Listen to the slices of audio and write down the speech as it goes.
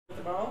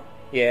tomorrow?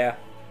 Yeah.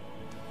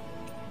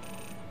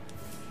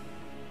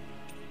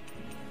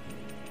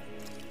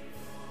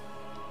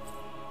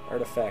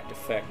 Artifact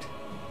effect.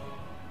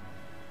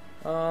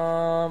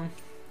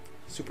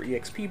 Super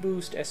EXP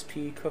boost,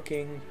 SP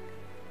cooking.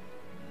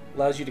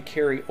 Allows you to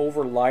carry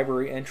over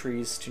library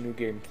entries to New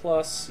Game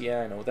Plus.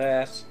 Yeah, I know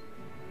that.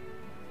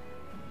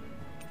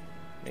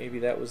 Maybe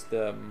that was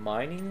the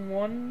mining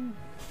one?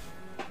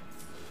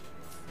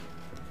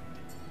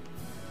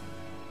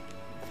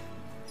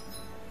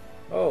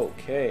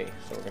 Okay,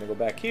 so we're gonna go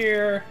back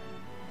here.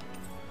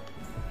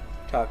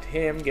 Talk to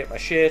him, get my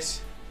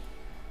shit.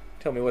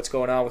 Tell me what's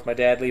going on with my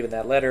dad leaving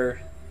that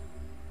letter.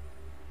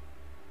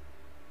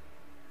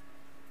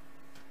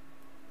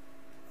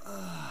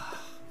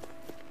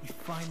 You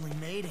finally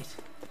made it.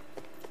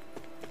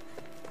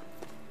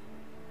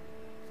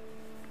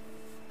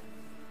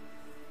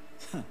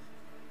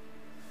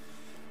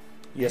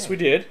 Yes, we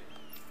did.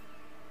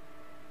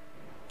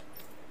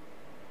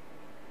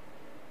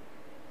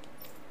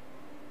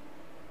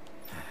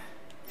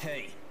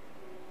 Hey.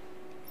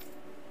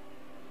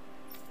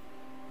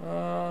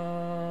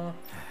 I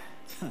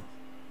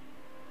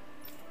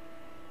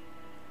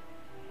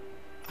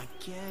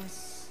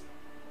guess.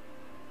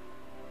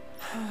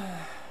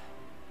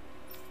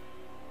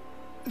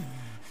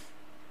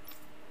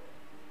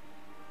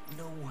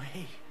 No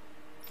way.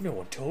 No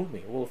one told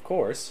me. Well, of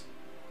course.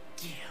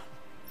 Damn.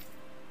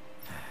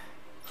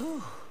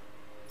 Whew.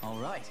 All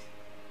right.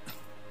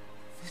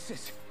 This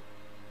is.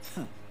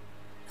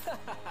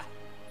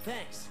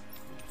 Thanks.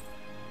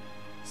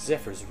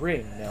 Zephyr's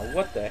ring. Now,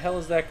 what the hell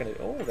is that gonna do?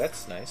 Oh,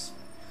 that's nice.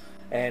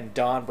 And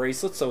Dawn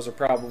bracelets. Those are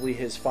probably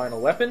his final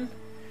weapon.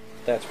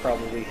 That's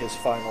probably his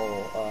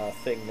final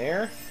thing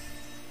there.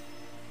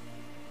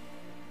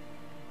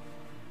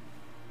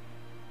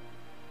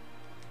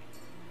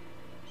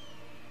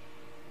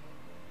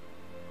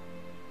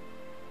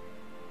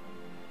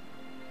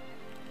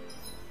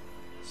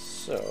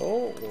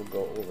 So, we'll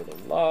go over to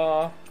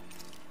Law.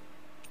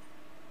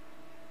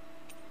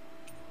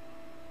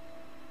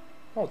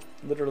 Oh,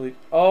 literally.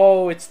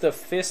 Oh, it's the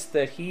fist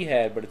that he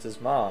had, but it's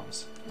his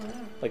mom's.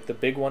 Like the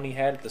big one he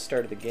had at the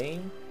start of the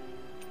game.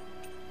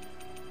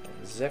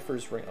 And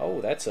Zephyr's ring.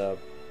 Oh, that's a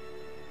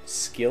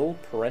skill,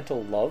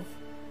 parental love.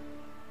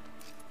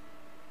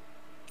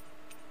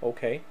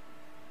 Okay.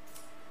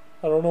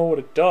 I don't know what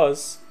it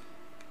does.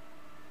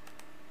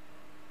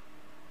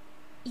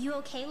 You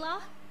okay, Law?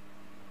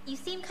 You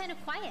seem kind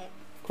of quiet.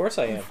 Of course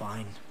I am. I'm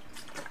fine.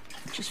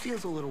 It just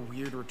feels a little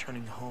weird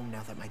returning home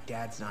now that my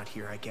dad's not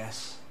here, I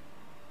guess.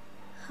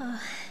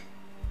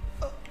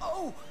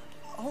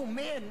 Oh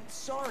man,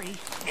 sorry.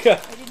 I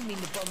didn't mean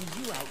to bum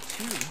you out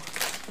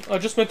too. I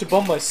just meant to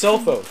bum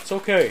myself out. It's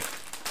okay.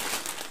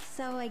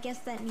 So I guess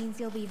that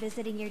means you'll be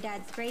visiting your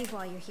dad's grave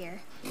while you're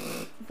here.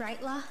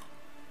 Right, Law?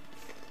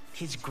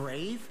 His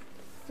grave?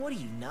 What are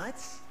you,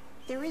 nuts?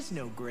 There is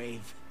no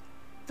grave.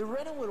 The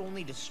Rena would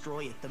only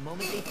destroy it the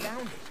moment they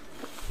found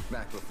it.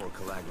 Back before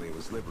Calaglia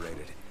was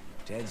liberated,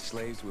 dead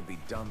slaves would be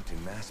dumped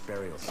in mass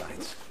burial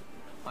sites.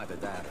 Either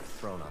that or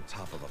thrown on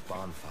top of a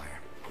bonfire.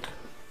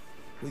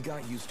 We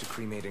got used to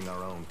cremating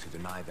our own to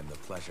deny them the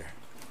pleasure.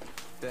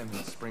 Then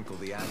we'd sprinkle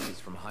the ashes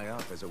from high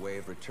up as a way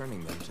of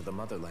returning them to the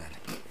motherland.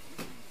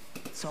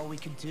 It's all we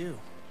could do.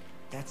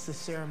 That's the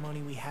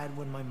ceremony we had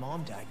when my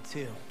mom died,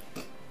 too.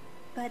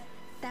 But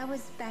that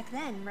was back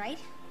then, right?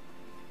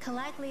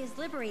 Calaglia is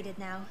liberated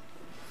now.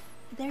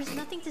 There's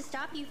nothing to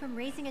stop you from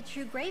raising a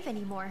true grave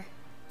anymore.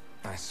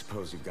 I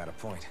suppose you've got a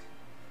point.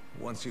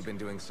 Once you've been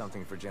doing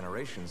something for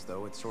generations,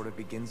 though, it sort of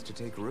begins to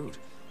take root.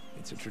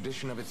 It's a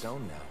tradition of its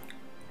own now.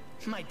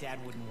 My dad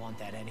wouldn't want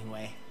that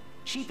anyway.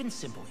 Cheap and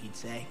simple, he'd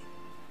say.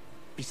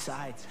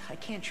 Besides, I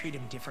can't treat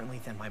him differently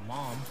than my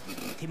mom.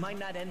 They might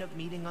not end up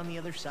meeting on the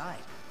other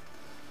side.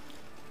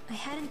 I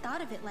hadn't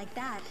thought of it like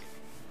that.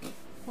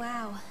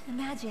 Wow,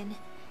 imagine.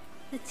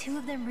 The two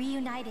of them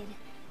reunited.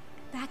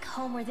 Back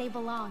home where they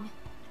belong.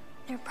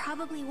 They're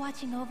probably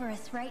watching over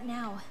us right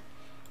now.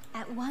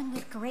 At one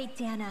with Great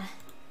Dana.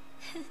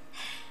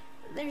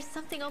 There's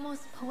something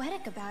almost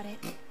poetic about it.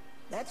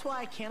 That's why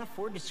I can't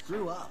afford to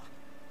screw up.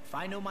 If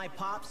I know my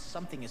pops,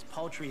 something as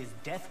paltry as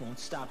death won't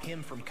stop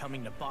him from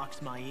coming to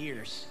box my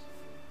ears.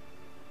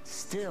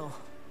 Still,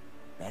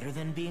 better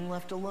than being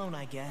left alone,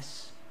 I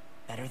guess.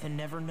 Better than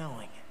never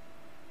knowing.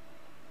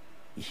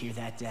 You hear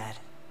that, Dad?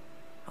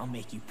 I'll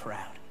make you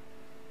proud.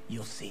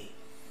 You'll see.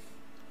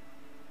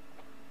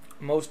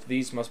 Most of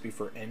these must be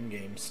for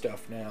endgame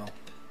stuff now.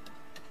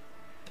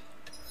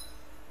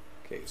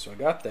 Okay, so I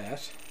got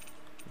that.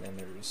 And then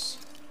there's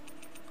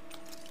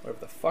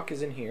whatever the fuck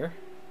is in here.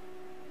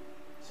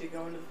 So you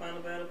go into the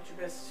final battle with your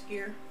best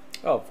gear?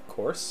 Oh, of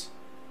course.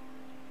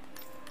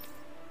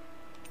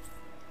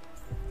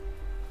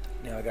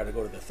 Now I gotta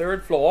go to the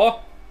third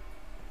floor.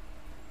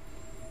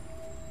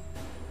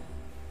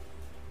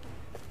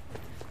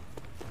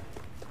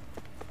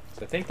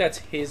 So I think that's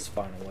his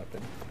final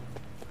weapon.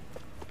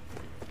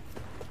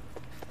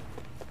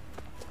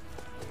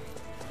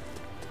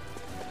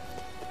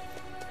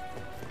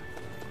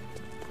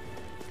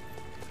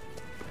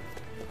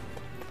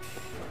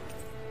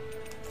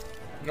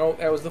 No,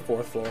 that was the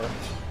 4th floor.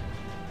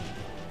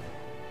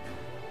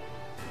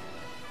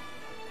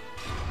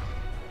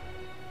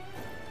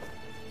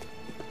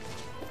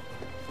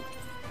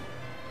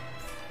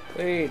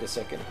 Wait a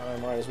second. I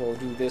might as well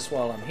do this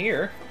while I'm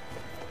here.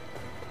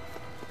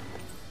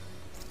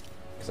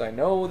 Because I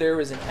know there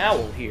is an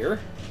owl here.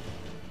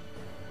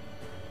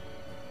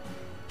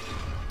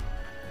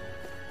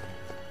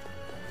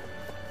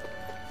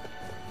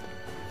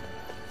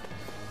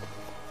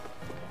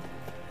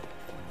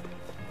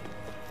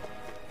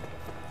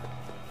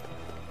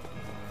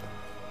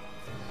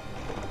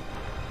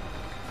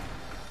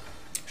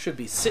 Should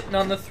be sitting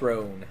on the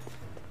throne.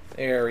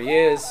 There he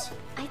is.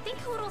 I think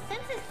Hoodle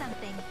senses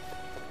something.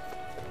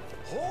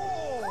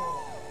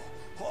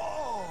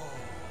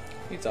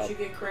 He's You up. should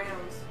get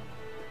crayons.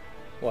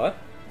 What? I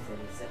said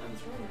he's sitting on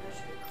his throne. I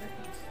should get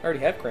crayons. I already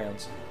have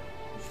crayons.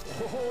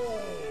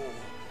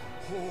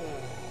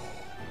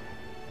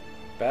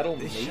 Battle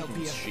This shall be a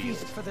Maiden's Shield.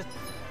 feast for the...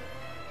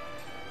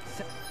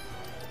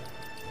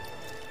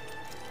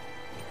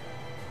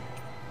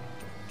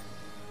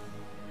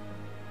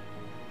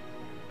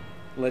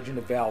 Legend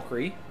of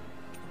Valkyrie.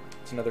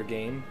 It's another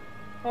game.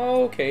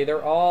 Oh, okay,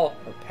 they're all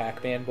a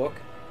Pac-Man book.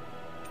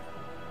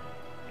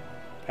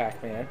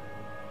 Pac-Man.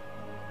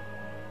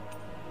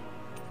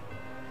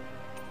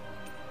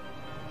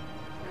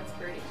 That's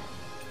great.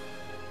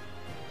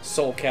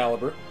 Soul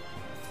Calibur.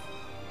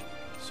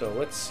 So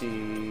let's see.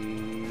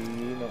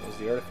 No, it was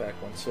the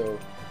artifact one. So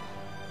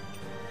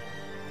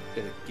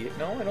did it get?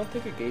 No, I don't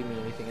think it gave me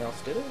anything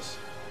else. Did it?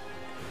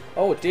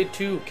 Oh, it did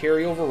too.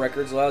 Carryover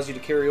records allows you to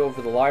carry over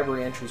the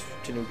library entries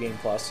to New Game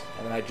Plus,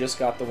 and then I just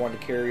got the one to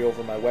carry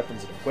over my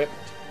weapons and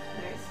equipment.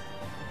 Nice.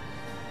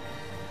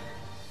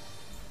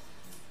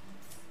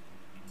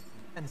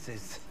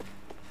 Senses.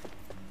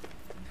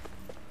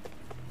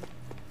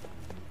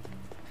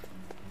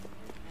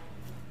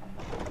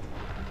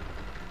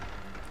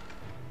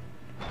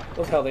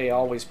 Love how they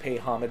always pay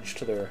homage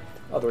to their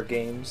other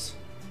games.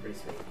 It's pretty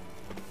sweet.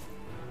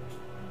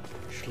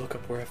 I should look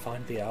up where I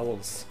find the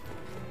owls.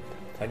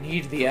 I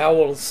need the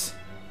owls.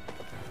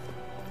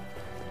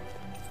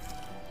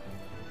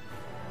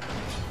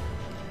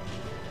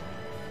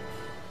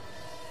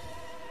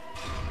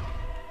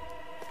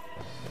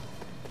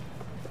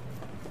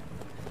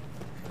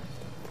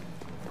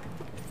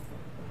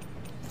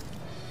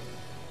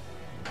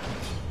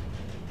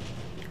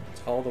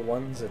 It's all the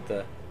ones at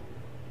the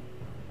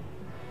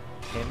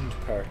end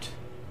part.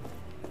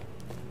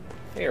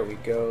 There we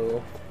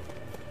go.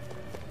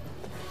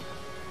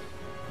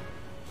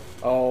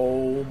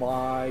 Oh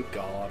my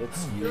god,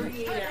 it's you.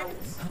 38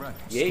 hours. Right.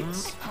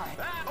 Yates.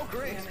 Oh,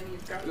 great. And then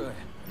you've got Good.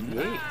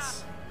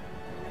 Yates.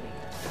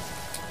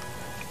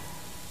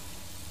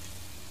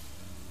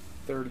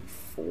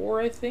 34,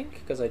 I think,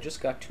 because I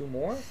just got 2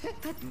 more.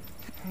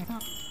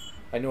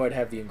 I knew I'd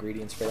have the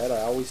ingredients for that.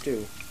 I always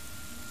do.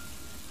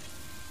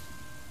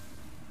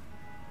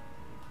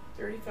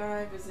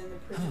 35 is in the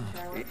prison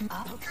tower. Riville.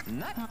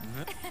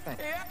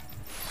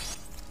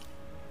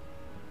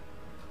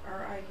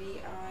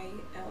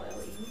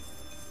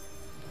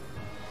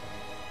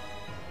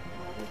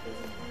 Marble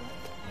prison tower.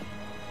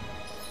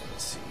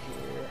 Let's see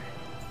here.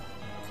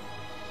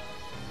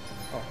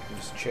 Oh, let me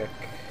just check.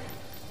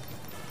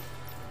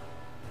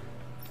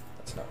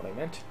 That's not what I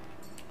meant.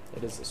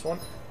 It is this one.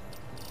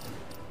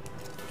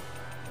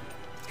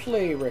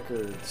 Play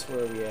records.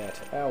 Where are we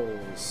at?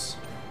 Owls.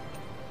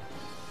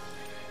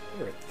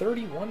 We're at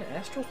 31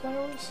 Astral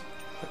Flowers?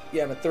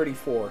 Yeah, I'm at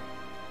 34.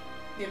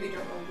 Yeah, we don't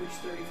know which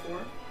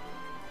 34.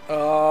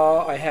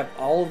 I have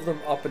all of them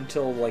up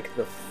until, like,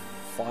 the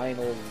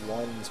final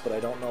ones, but I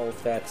don't know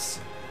if that's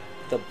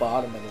the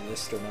bottom of the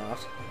list or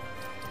not.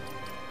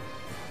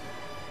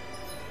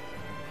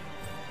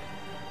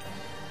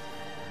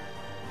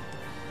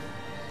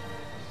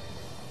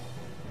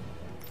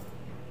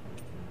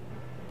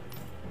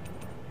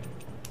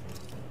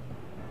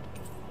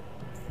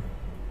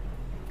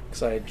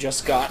 Because I had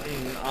just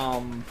gotten,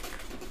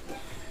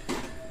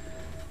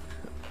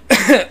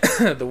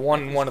 the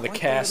one in one of the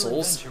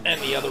castles,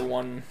 and the other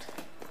one...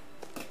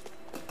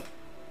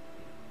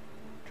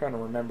 Trying to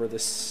remember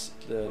this...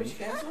 Which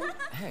castle?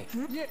 Hey.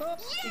 Glany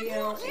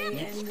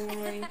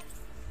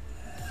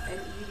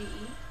and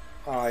Ede.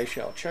 I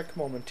shall check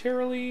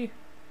momentarily.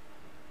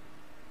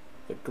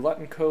 The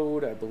Glutton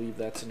Code, I believe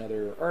that's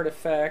another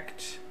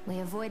artifact. We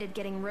avoided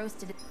getting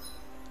roasted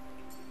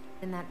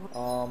in that.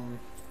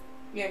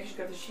 Yeah, 'cause you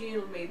got the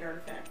shield made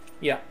artifact.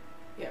 Yeah.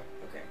 Yeah,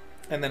 okay.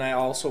 And then I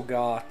also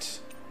got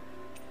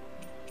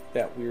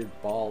that weird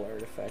ball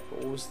artifact.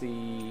 What was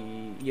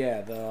the...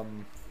 Yeah, the...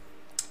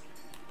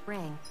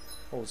 Ring.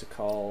 What was it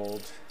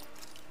called?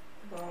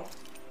 Ball.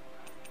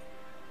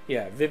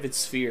 Yeah, Vivid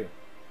Sphere.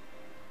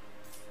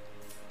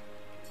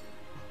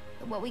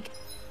 What we.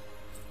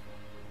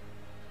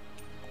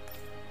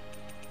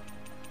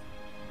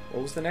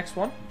 What was the next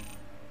one?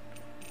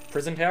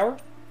 Prison Tower?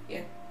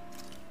 Yeah.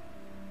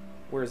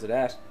 Where is it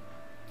at?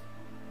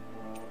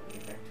 Let me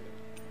get back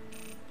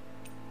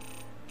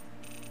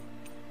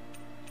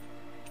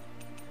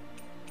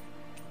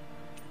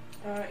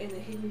to it. in the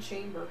hidden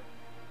chamber.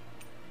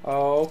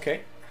 Oh,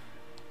 okay.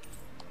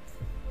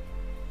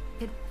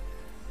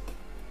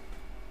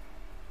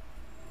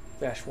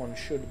 Dash 1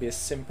 should be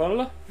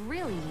simple.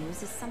 Really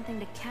use is something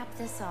to cap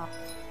this off.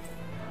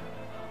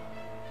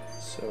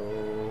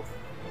 So,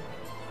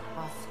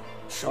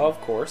 of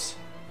course.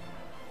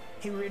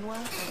 Hey,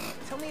 Rinwell,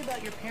 tell me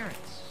about your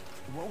parents.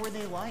 What were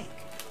they like?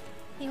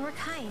 They were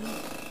kind.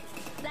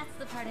 That's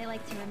the part I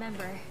like to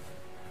remember.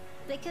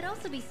 They could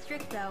also be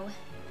strict though,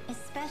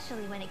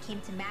 especially when it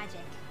came to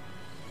magic.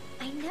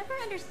 I never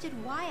understood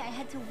why I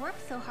had to work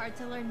so hard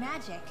to learn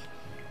magic.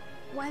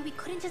 Why we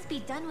couldn't just be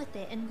done with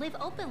it and live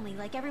openly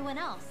like everyone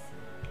else.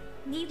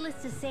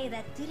 Needless to say,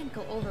 that didn't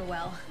go over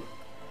well.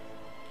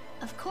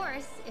 Of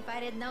course, if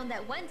I'd had known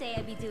that one day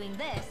I'd be doing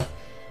this,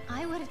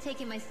 I would have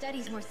taken my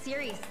studies more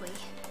seriously.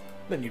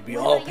 Then you'd be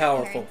What all about your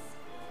powerful. parents?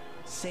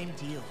 Same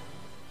deal.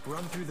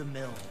 Run through the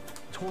mill.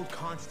 Told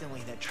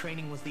constantly that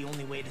training was the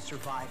only way to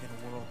survive in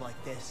a world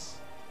like this.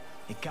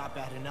 It got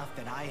bad enough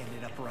that I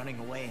ended up running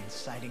away and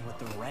siding with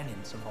the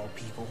Renans of all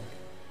people.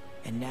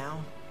 And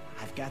now,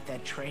 I've got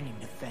that training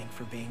to thank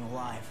for being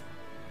alive.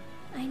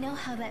 I know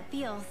how that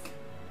feels.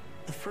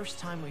 The first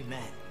time we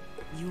met,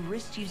 you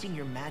risked using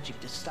your magic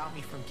to stop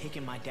me from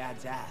kicking my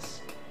dad's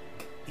ass.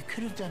 You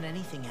could have done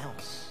anything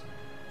else.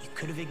 You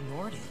could have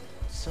ignored it.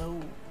 So,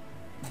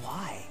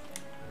 why?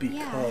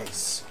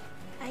 Because.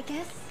 I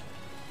guess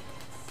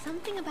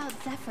something about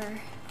Zephyr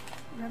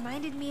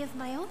reminded me of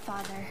my own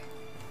father.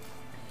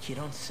 You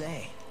don't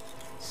say.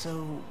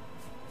 So,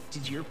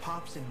 did your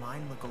pops and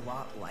mine look a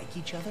lot like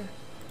each other?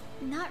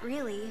 Not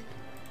really.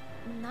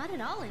 Not at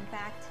all, in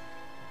fact.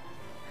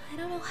 I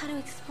don't know how to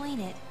explain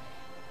it.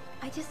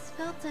 I just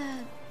felt a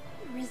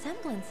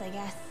resemblance, I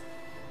guess.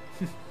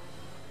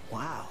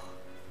 Wow.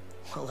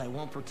 Well, I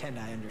won't pretend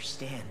I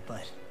understand,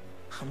 but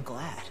I'm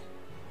glad.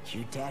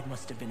 Your dad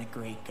must have been a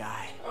great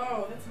guy.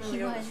 Oh, that's He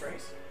Meliodas was.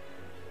 race.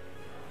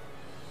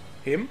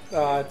 Him?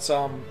 It's,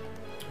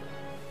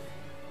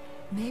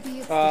 Maybe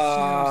it's the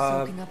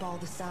snow soaking up all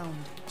the sound.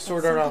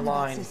 Sword But Art something about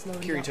Online,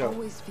 Cyslodia Kirito.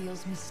 always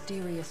feels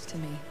mysterious to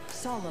me.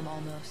 Solemn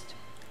almost.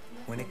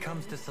 When it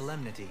comes to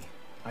solemnity,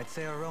 I'd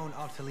say our own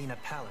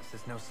Octalina Palace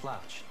is no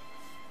slouch.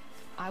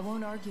 I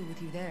won't argue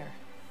with you there.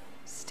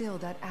 Still,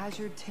 that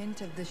azure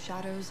tint of the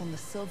shadows on the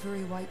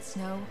silvery white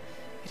snow,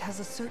 it has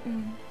a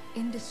certain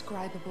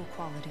indescribable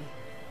quality.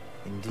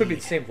 Indeed. Could be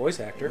the same voice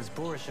It actor. was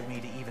boorish of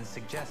me to even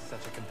suggest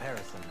such a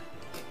comparison.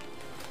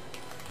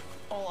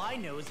 All I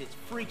know is it's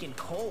freaking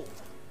cold.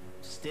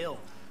 Still,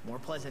 more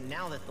pleasant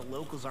now that the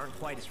locals aren't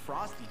quite as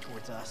frosty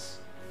towards us.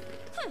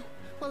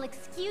 Well,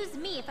 excuse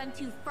me if I'm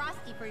too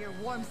frosty for your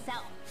warm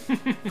self.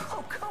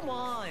 Oh, come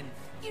on!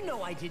 You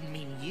know I didn't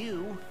mean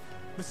you.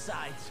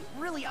 Besides,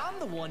 really, I'm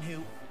the one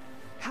who...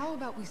 How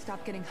about we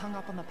stop getting hung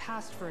up on the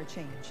past for a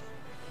change?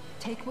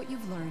 Take what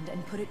you've learned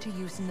and put it to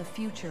use in the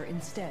future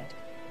instead.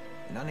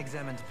 An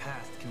unexamined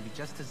past can be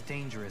just as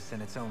dangerous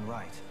in its own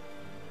right.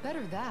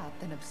 Better that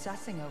than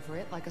obsessing over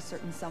it like a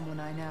certain someone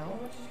I know.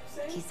 What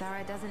did you say?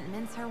 Kisara doesn't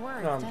mince her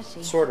words, does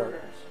she? Sword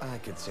Art. I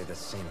could say the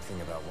same thing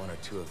about one or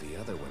two of the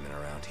other women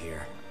around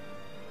here.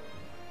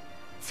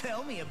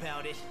 Tell me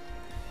about it.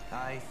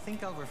 I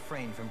think I'll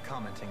refrain from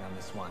commenting on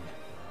this one.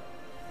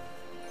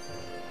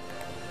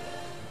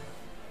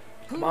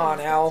 Come on,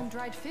 Al. Some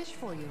dried fish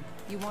for you.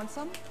 You want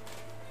some?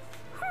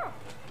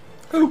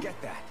 Forget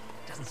that.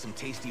 Doesn't some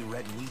tasty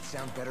red meat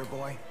sound better,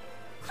 boy?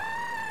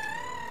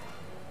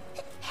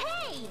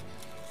 Hey!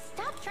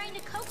 Stop trying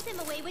to coax him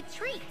away with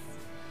treats.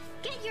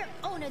 Get your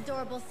own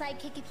adorable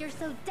sidekick if you're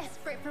so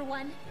desperate for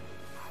one.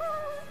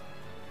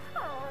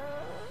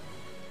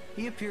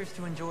 He appears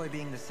to enjoy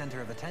being the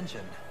center of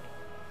attention.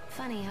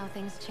 Funny how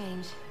things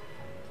change.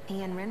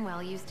 Ian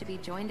Rinwell used to be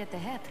joined at the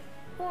hip,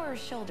 or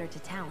shoulder to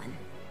talon.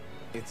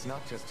 It's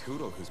not just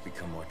Hootle who's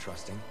become more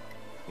trusting.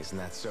 Isn't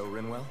that so,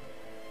 Rinwell?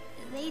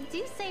 They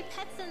do say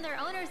pets and their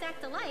owners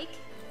act alike.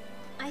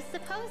 I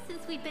suppose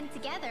since we've been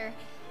together,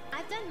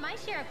 I've done my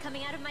share of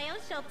coming out of my own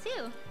shell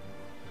too.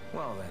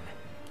 Well then,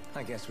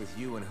 I guess with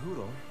you and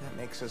Hootle, that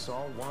makes us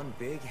all one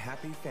big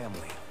happy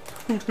family.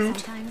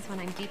 Sometimes when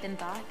I'm deep in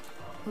thought,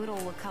 Hootle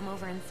will come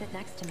over and sit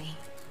next to me.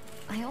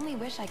 I only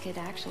wish I could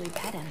actually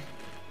pet him.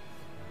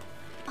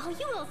 Oh,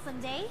 you will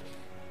someday.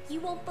 You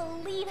won't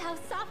believe how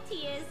soft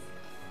he is.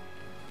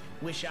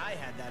 Wish I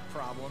had that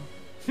problem.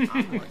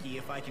 I'm lucky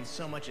if I can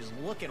so much as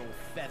look at old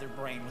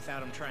Featherbrain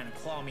without him trying to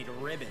claw me to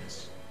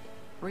ribbons.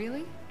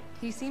 Really?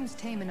 He seems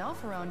tame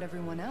enough around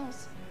everyone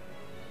else.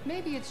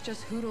 Maybe it's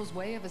just Hootle's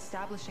way of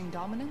establishing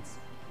dominance?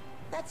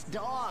 That's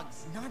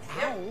dogs, not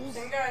Yeah, owls.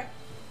 same guy.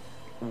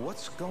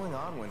 What's going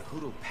on when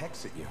Hootle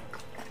pecks at you?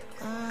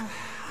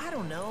 I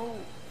don't know.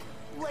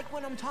 Like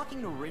when I'm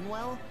talking to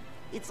Rinwell,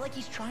 it's like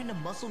he's trying to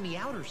muscle me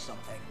out or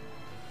something.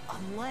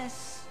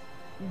 Unless...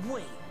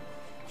 Wait,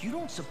 you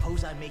don't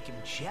suppose I make him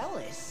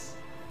jealous?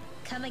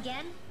 Come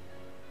again?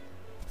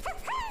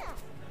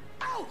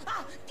 Ow!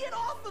 Ah, get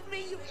off of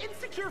me, you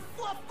insecure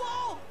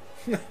fluffball!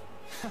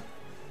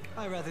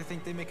 I rather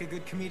think they make a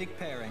good comedic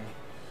pairing.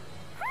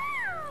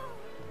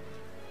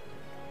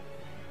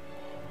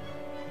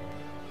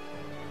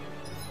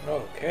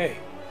 Okay.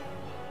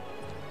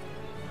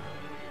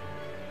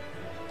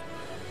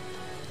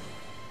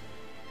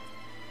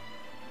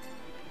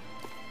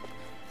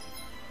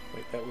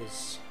 Wait, that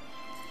was...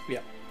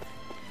 Yeah.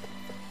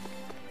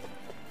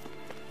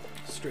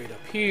 Straight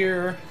up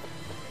here.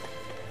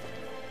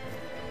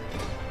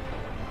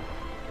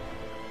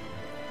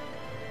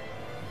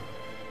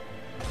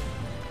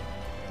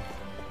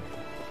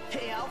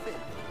 Hey, Alvin,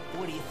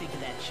 what do you think of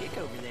that chick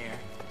over there?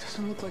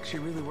 Doesn't look like she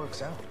really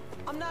works out.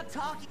 I'm not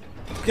talking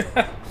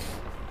about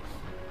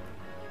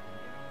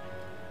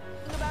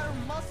her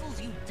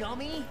muscles, you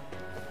dummy.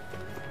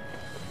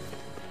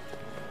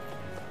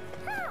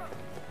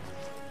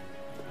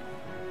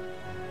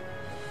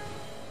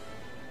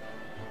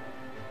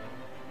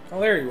 Oh,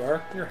 there you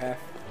are. You're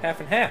half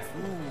and half.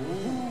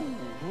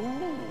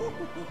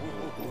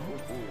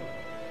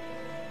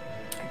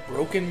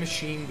 Broken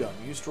machine gun.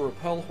 Used to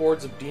repel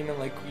hordes of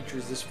demon-like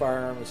creatures, this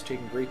firearm was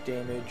taking great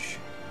damage.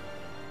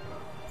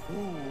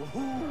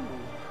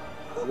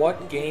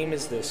 What game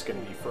is this going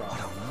to be from? What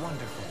a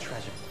wonderful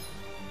treasure.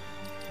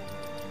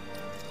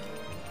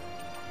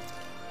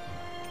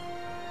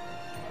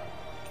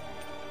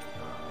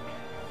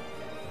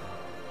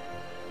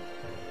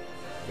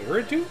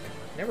 Duke?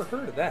 Never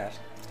heard of that.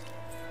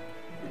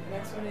 The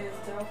next one is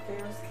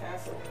Telfair's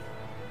Castle.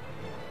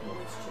 Oh,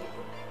 it's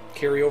cheaper.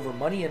 Carry over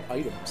money and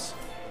items.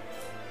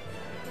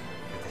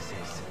 This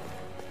is.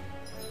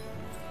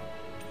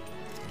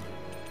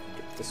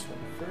 Get this one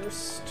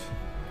first.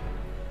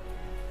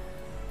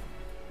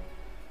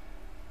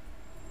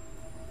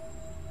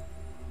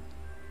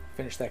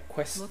 Finish that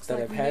quest Looks that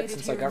like I've we had made it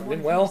since here I got in one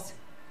Rinwell. piece.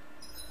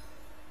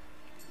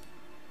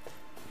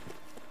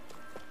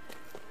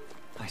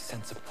 I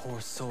sense a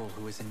poor soul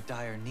who is in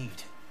dire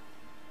need.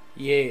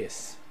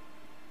 Yes.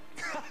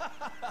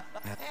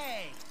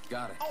 Hey,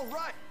 Got it. all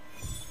right.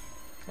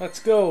 Let's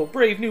go.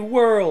 Brave new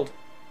world.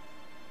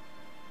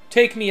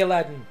 Take me,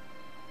 Aladdin.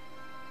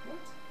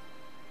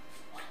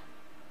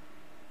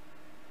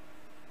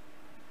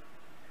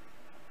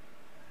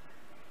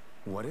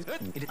 What is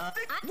it?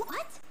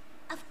 What?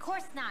 Of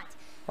course not.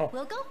 Oh.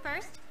 We'll go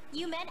first,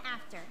 you men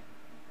after.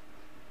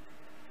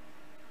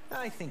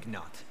 I think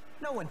not.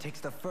 No one takes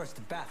the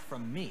first bath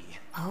from me.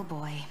 Oh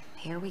boy,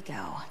 here we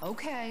go.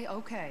 Okay,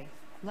 okay.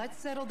 Let's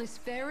settle this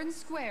fair and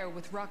square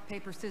with rock,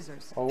 paper,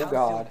 scissors. Oh House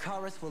God.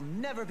 Ilkaris will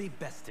never be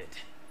bested.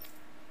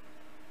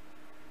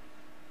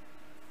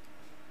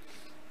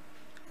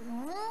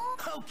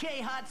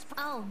 Okay, hot spring.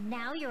 Oh,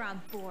 now you're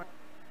on board.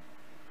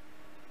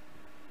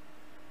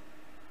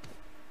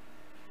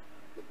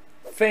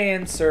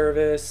 Fan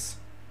service.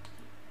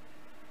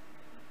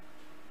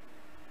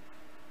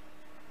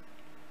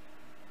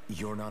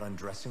 You're not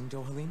undressing,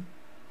 Dohalim?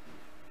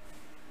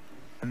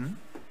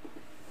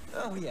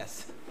 Oh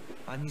yes.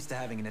 I'm used to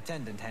having an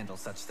attendant handle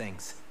such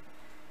things.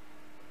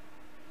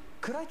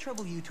 Could I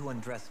trouble you to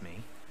undress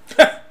me?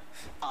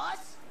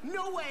 Us?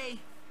 No way.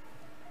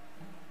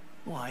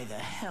 Why the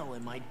hell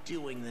am I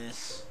doing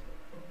this?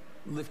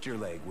 Lift your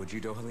leg, would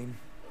you, Dohalim?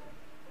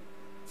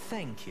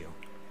 Thank you.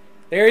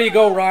 There you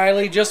go,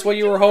 Riley. Just what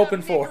you were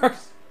hoping for.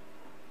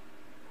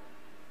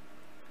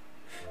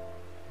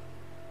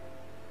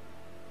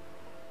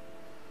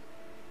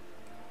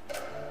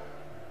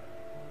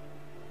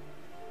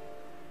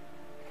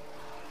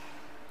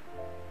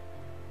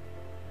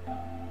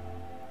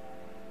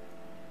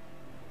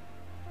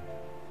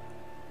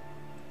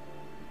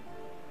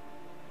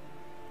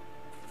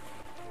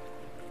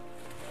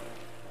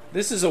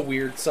 This is a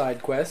weird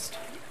side quest.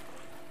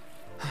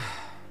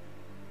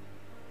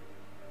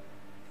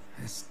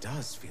 This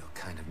does feel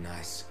kind of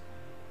nice.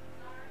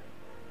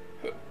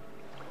 It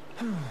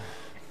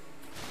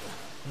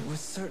was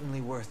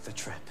certainly worth the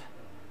trip.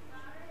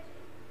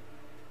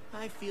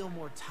 I feel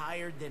more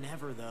tired than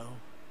ever, though.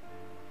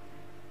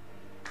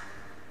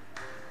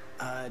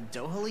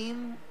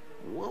 Dohalim?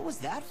 What was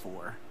that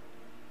for?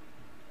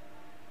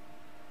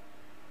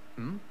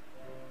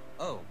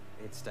 Oh,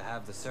 it's to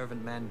have the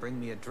servant man bring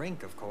me a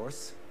drink, of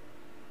course.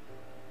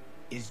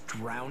 Is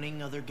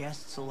drowning other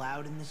guests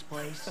allowed in this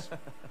place?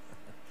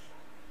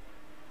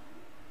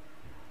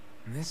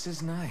 This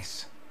is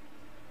nice.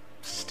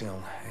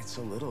 Still, it's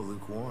a little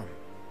lukewarm.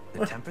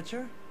 The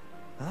temperature?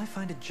 I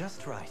find it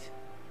just right.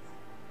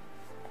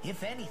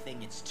 If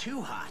anything, it's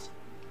too hot.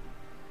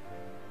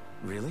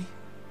 Really?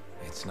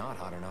 It's not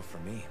hot enough for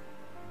me.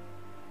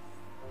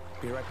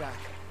 Be right back.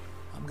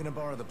 I'm gonna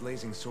borrow the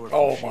blazing sword from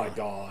Oh Shion. my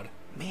God.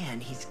 Man,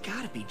 he's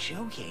gotta be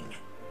joking.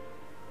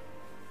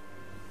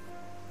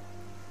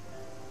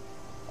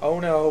 Oh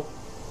no.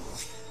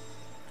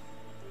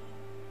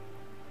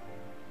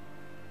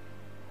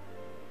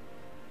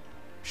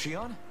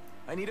 Shion,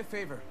 I need a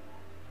favor.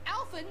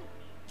 Alphen,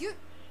 you're...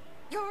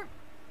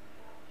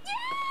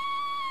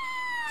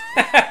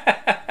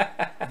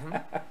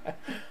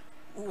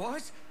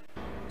 What?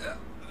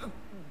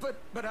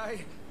 But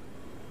I...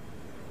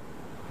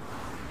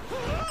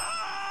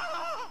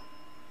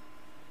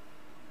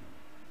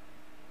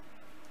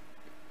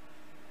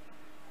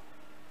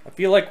 I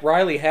feel like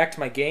Riley hacked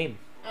my game.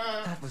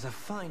 That was a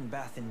fine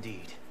bath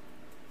indeed.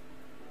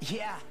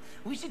 Yeah,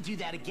 we should do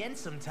that again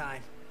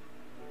sometime.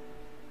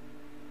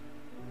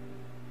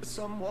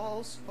 Some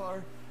walls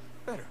are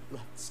better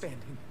left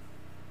standing.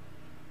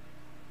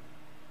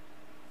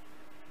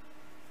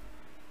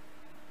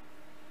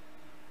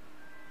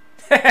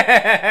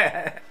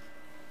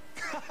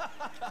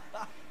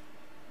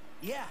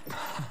 Yeah.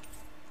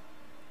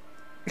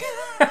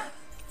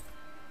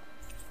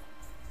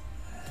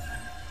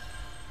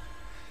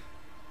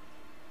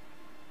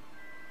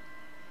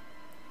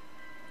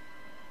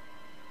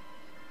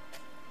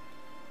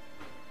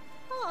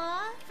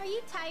 Aw, are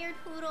you tired,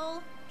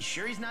 Poodle? You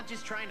sure he's not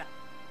just trying to...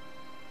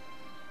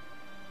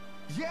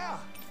 Yeah!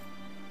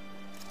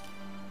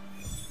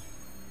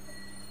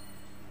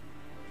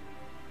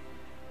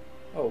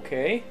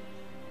 Okay.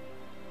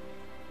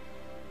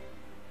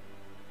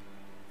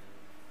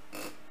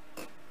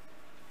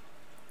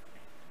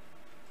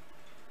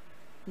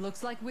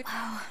 Looks like we...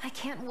 Oh, I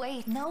can't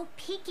wait. No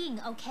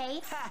peeking, okay?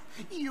 Ha!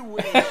 You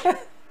wish.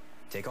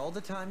 Take all the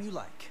time you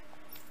like.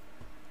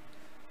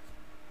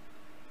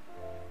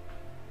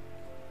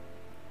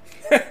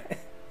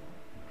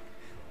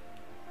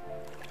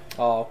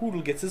 Aw,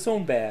 Hoodle gets his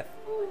own bath.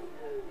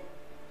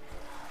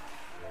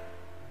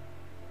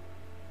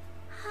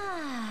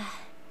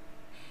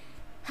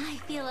 I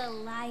feel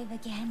alive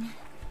again.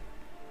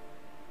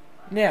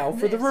 Now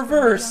for the This from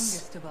reverse.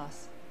 youngest of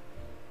us.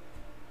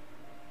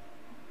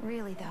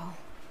 Really, though.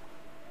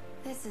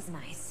 This is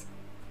nice.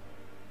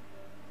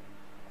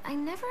 I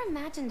never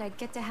imagined I'd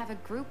get to have a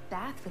group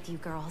bath with you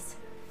girls.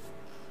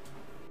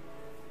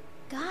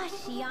 Gosh,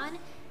 Xion,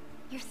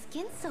 your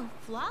skin's so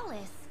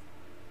flawless.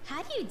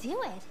 How do you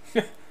do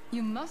it?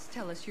 You must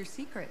tell us your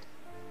secret.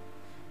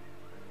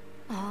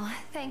 Oh,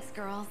 thanks,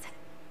 girls.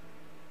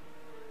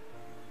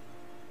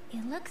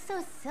 It looks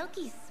so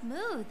silky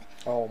smooth.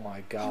 Oh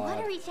my I want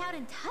god. to reach out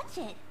and touch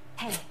it.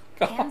 Hey,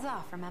 hands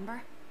off,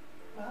 remember?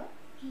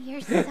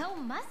 You're so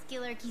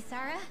muscular,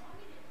 Kisara.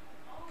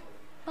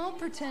 I'll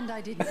pretend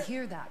I didn't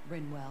hear that,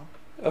 Rinwell.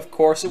 Of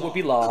course it would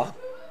be Law.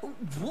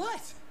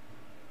 What?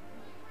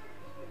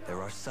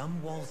 There are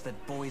some walls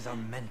that boys are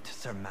meant to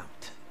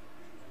surmount.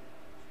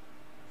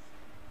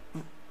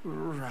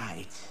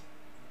 Right.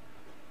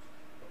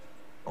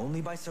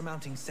 Only by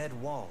surmounting said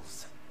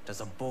walls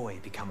does a boy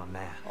become a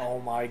man.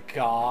 Oh my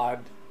god.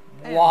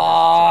 And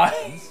Why? as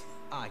it happens,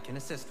 I can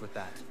assist with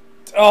that.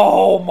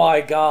 Oh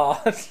my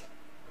god.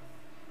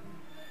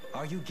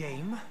 Are you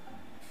game?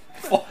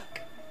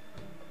 Fuck.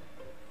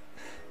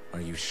 Are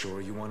you sure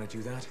you want to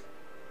do that?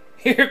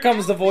 Here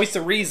comes the voice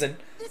of reason.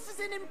 This is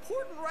an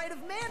important rite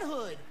of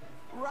manhood,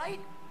 right?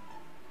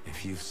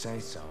 If you say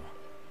so.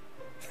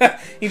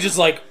 He's just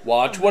like,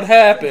 watch what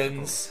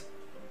happens.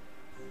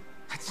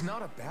 That's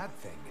not a bad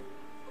thing.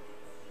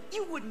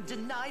 You wouldn't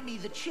deny me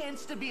the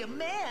chance to be a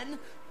man,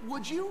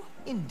 would you?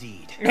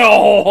 Indeed.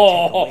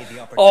 Oh,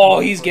 oh,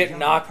 he's getting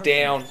knocked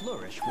down.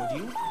 Flourish, would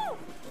you?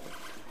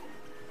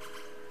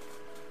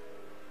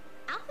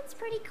 Alvin's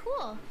pretty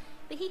cool,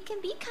 but he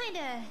can be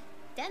kinda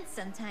dense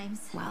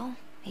sometimes. Well,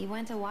 he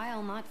went a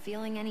while not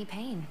feeling any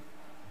pain.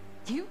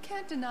 You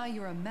can't deny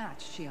you're a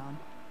match, Xion.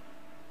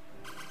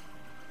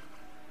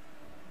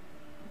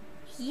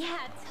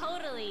 Yeah,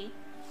 totally.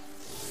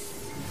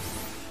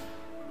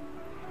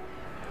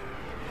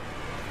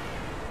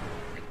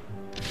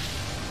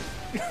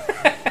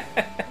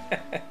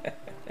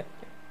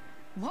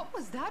 What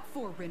was that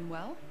for,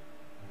 Rinwell?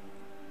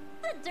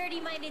 The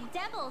dirty-minded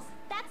devils,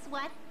 that's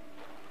what.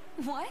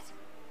 What?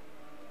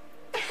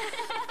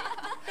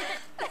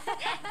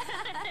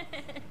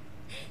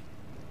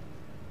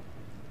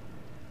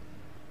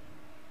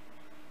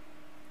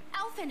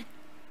 Alphen!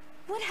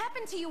 What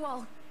happened to you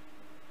all?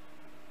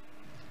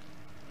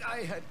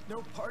 I had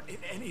no part in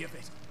any of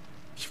it.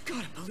 You've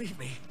got to believe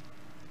me.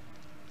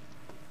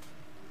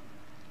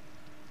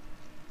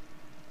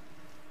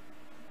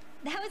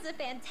 That was a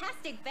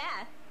fantastic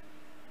bath.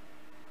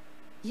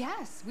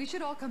 Yes, we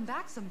should all come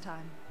back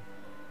sometime.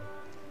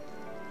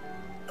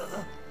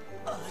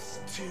 Us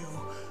too.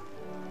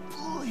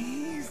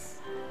 Please.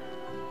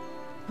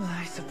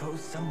 I suppose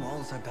some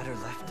walls are better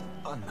left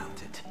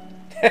unmounted.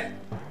 Yeah.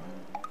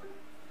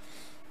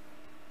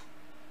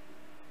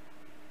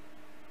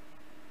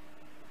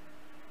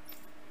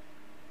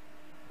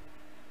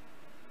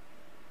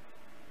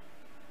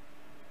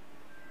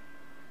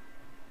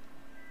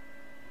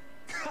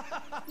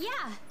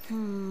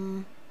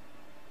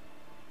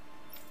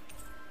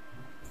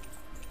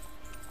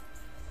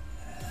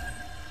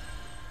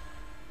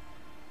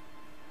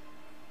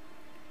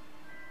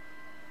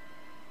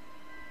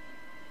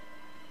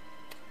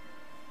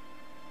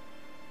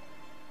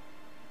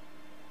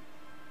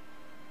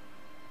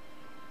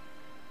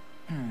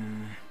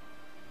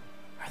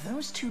 Are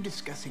those two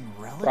discussing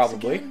relics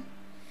Probably. again?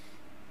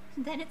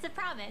 Then it's a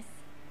promise.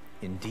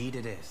 Indeed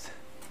it is.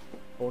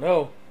 Oh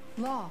no.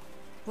 Law,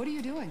 what are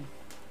you doing?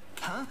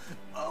 Huh?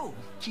 Oh,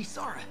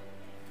 Kisara.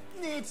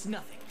 It's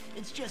nothing.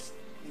 It's just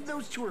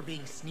those two are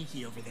being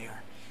sneaky over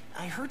there.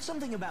 I heard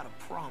something about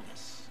a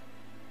promise.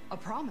 A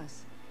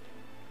promise?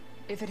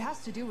 If it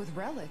has to do with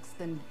relics,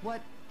 then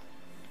what...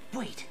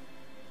 Wait.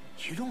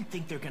 You don't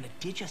think they're gonna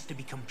ditch us to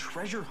become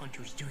treasure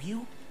hunters, do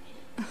you?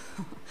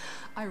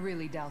 I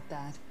really doubt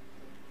that.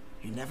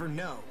 You never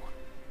know.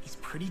 He's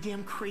pretty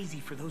damn crazy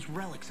for those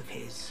relics of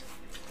his.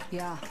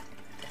 Yeah,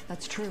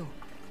 that's true.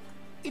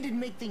 It'd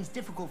make things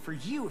difficult for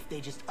you if they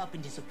just up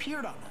and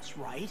disappeared on us,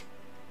 right?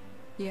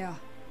 Yeah,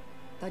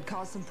 that'd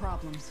cause some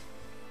problems.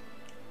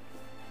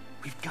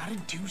 We've got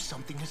to do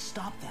something to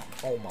stop them.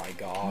 Oh my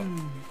god.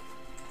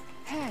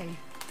 Hey,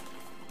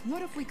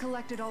 what if we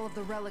collected all of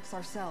the relics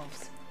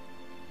ourselves?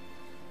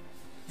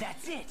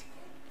 That's it!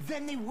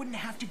 Then they wouldn't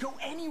have to go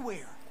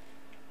anywhere!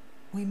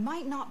 We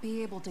might not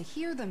be able to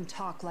hear them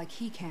talk like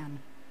he can,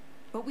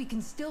 but we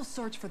can still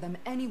search for them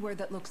anywhere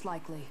that looks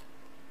likely.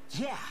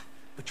 Yeah,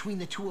 between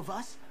the two of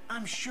us,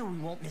 I'm sure we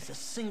won't miss a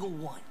single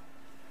one.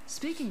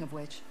 Speaking of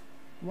which,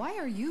 why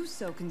are you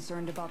so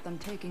concerned about them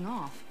taking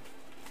off?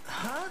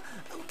 Huh?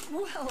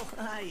 Well,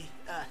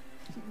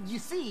 you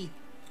see...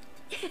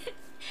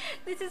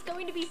 This is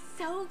going to be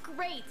so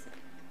great!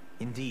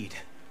 Indeed.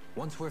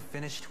 Once we're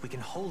finished, we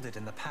can hold it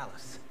in the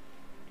palace.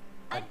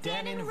 A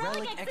Dahnan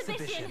Relic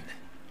exhibition!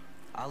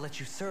 I'll let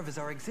you serve as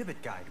our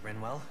exhibit guide,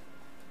 Rinwell.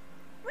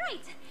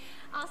 Right!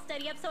 I'll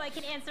study up so I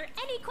can answer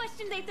any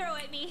questions they throw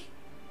at me.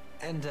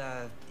 And,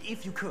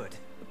 if you could,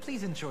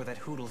 please ensure that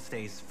Hootle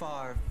stays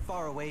far,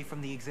 far away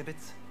from the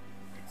exhibits.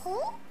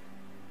 Who?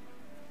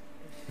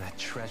 That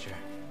treasure.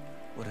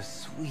 What a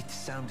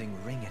sweet-sounding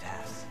ring it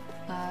has.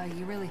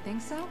 You really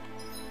think so?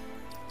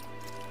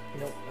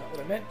 Nope, not what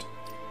I meant.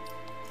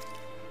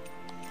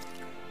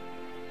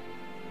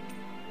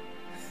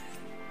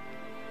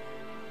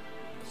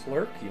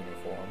 Clerk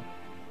uniform.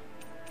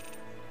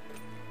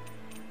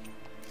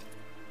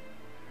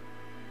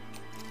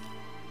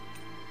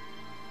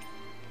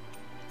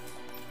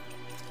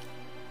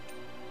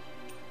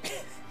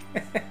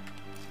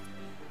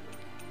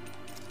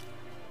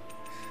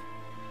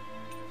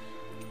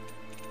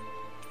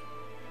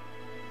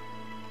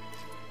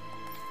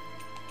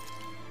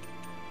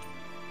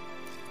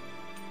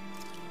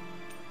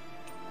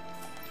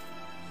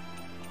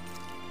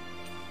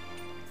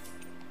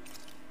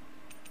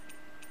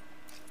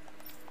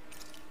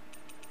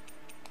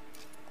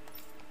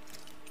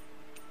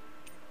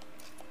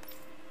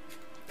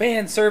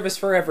 Fan service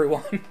for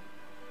everyone.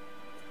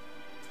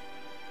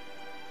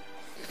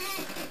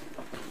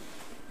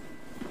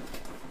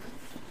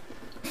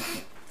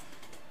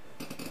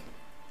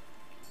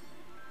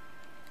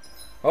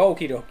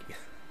 Okie dokie.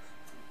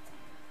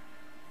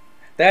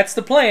 That's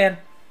the plan.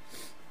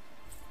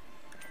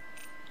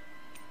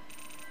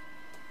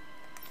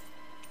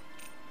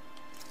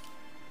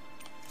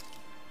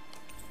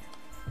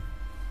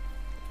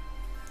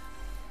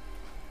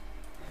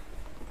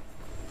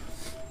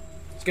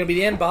 It's gonna be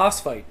the end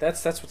boss fight.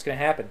 That's what's gonna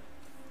happen.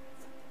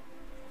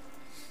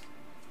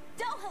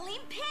 Dohalim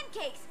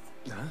pancakes!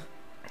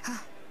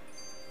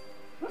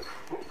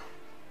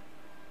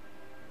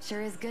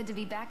 Sure is good to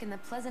be back in the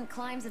pleasant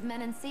climes of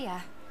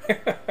Menancia.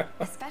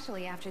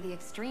 Especially after the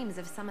extremes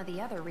of some of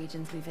the other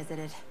regions we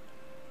visited.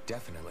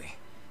 Definitely.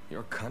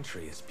 Your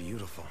country is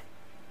beautiful.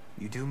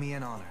 You do me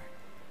an honor.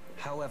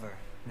 However,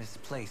 this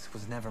place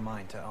was never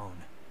mine to own.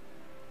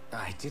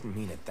 I didn't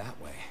mean it that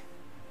way.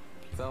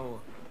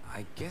 Though,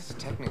 I guess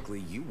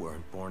technically you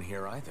weren't born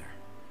here either.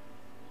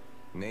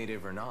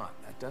 Native or not,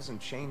 that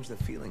doesn't change the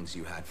feelings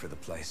you had for the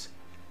place.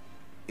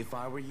 If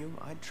I were you,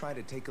 I'd try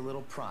to take a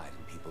little pride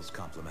in people's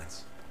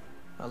compliments.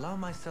 Allow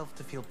myself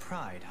to feel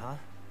pride, huh?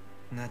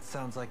 That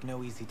sounds like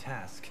no easy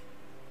task.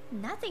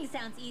 Nothing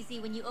sounds easy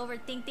when you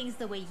overthink things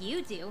the way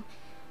you do.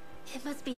 It must be